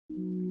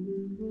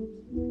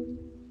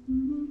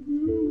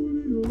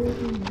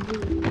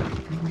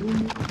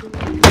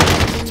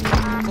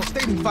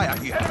Sustaining fire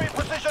here. Enemy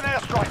precision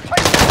airstrike.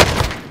 Take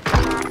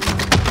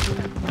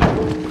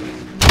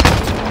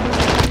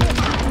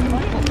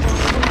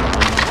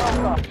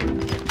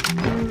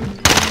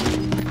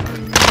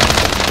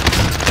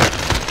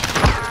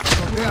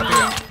There they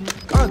are.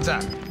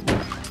 Contact.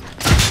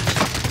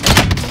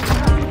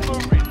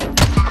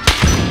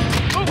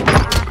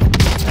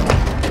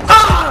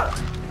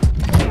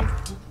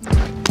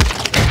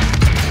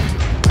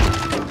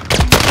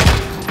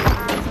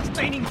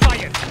 Sustaining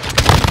fire.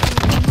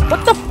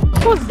 What the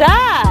f was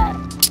that?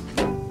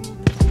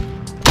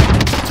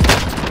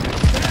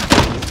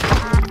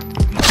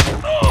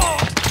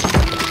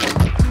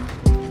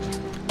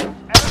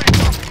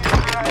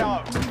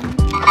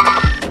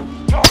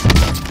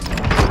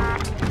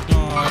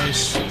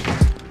 Nice.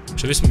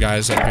 Should be some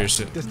guys up here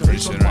pretty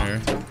soon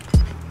right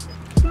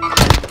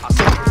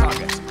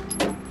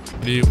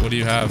here. What do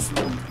you have?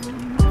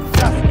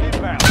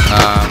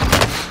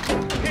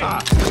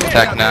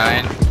 Tech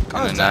 9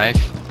 and a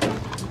knife.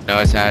 No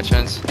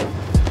attachments.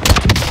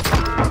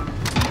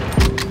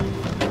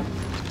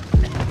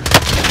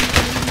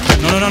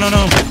 No.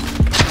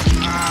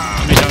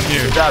 Me down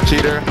here. Good job,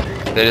 cheater.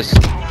 They just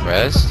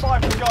rest?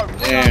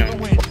 Damn.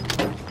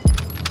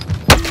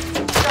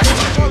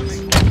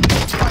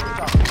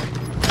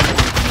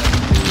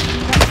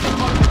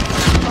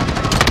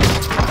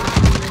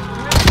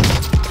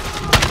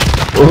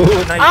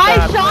 Ooh, nice I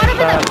shot him in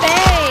the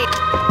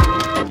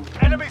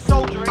face! Enemy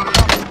soldier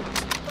incoming.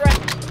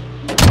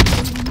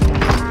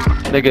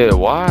 Nigga,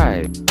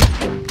 why?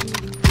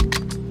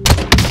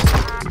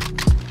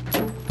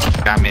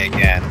 Got me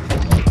again.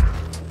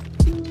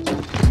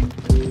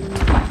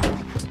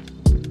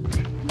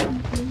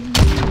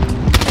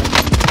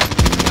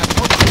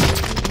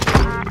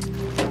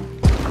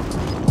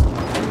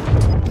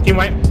 Team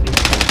white.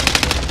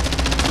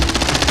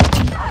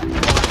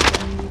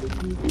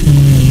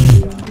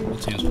 The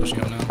team's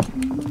pushing up now.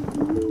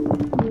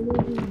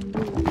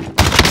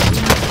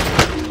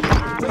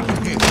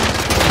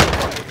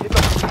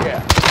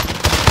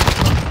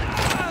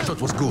 Shot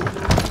was good.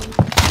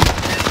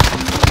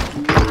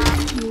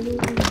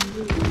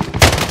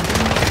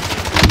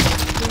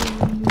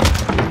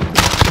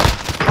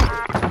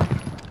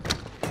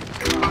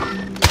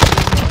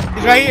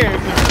 He's right here.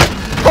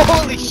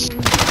 Holy shit.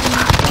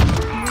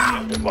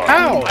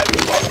 How?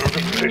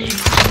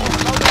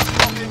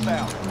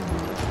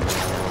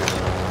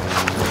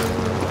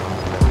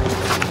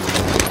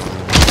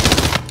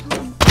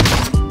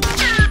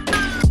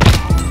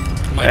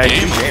 My Yeah,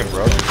 game. good game,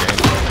 bro. Good game.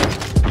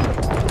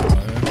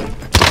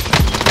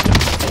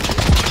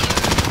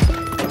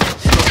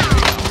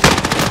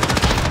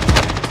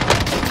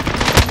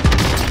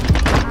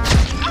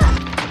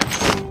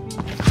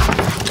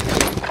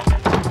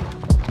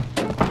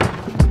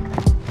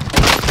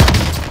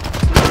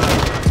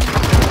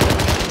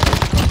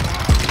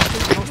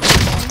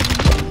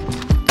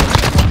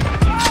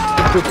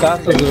 Too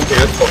fast.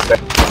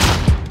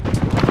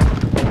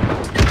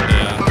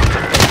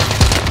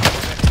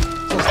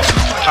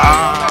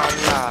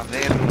 Ah,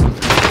 man.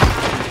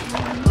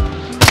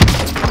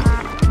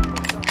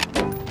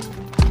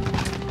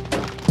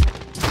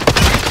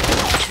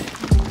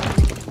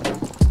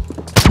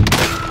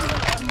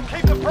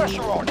 Keep the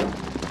pressure on.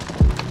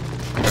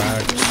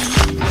 Cracked.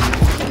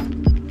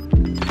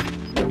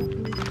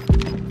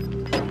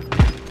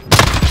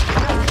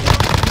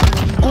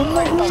 Oh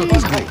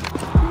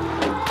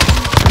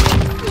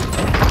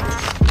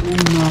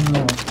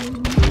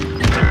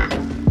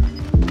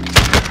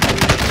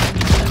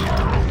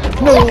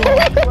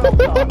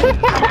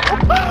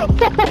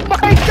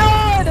my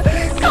god!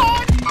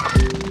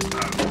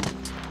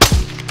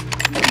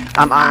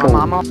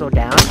 I'm also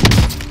down.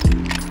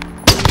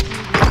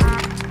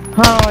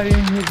 How I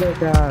didn't hit that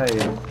guy?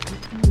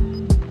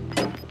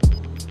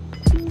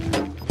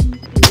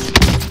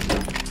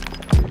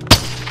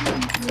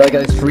 That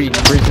guy's free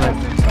time.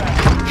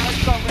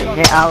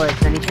 Hey Alex,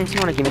 any chance you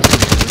wanna give me some?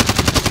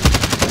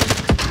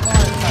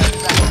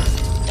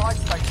 Flight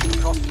station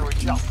costs are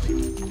adjusted.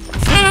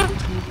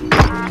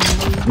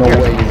 No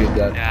way you did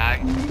that. Yeah, I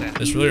can see that.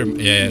 This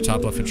really, yeah,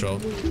 top left control.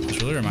 This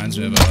really reminds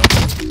me of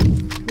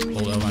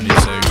old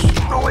L96.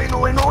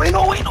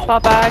 Bye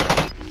bye.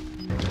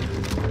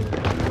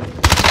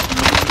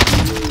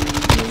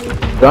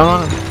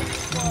 Gone.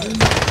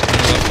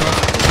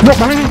 No,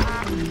 behind me.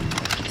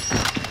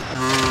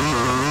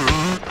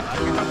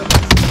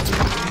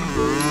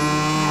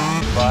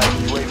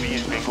 UAV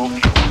is bingo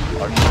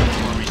fuel. Our team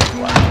will reach you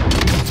out.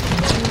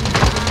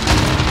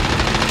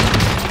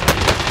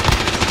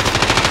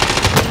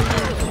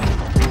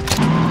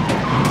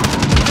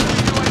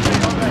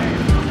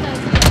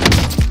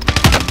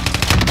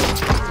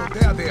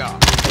 There they are.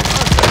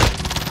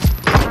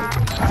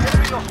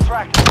 Enemy lost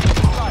track.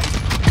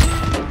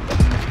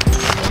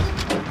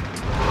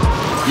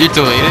 You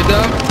deleted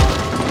them?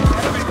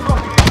 Enemy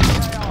dropping into the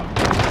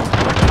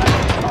AO.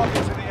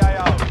 Targets in the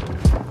AO.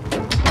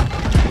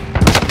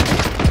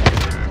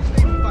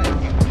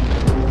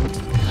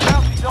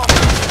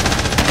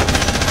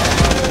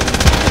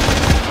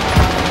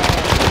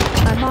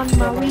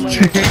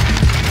 Why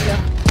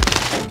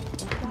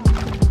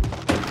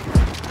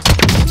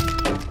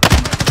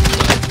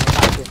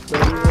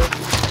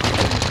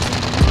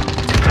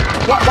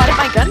did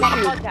my gun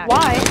shoot?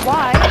 Why?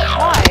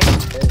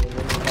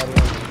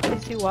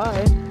 Let's see why.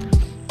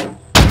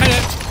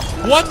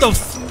 What the f?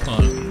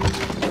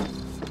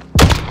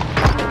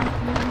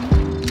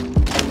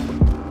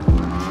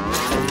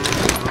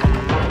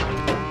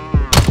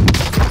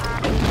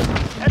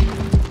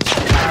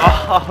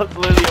 Oh, it's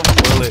literally a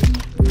bullet.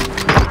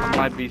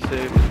 Might be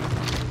safe.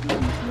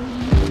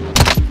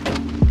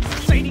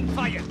 Raining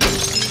fire.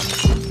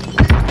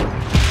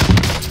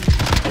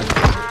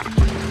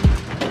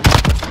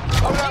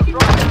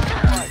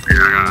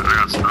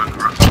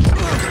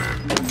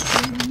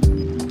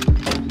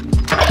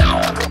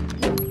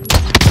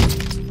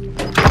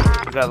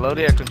 Is that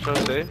loaded at control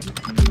safe?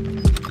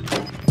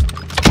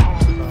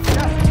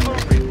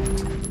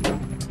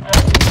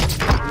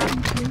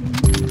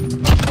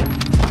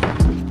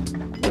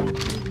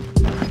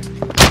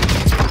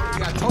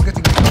 Yeah,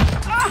 targeting me.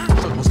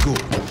 That was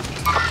good.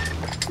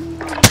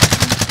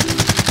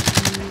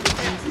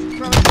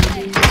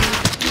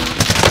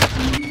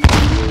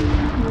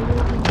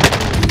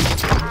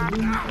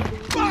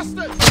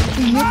 Bastard!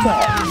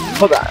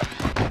 Hold on.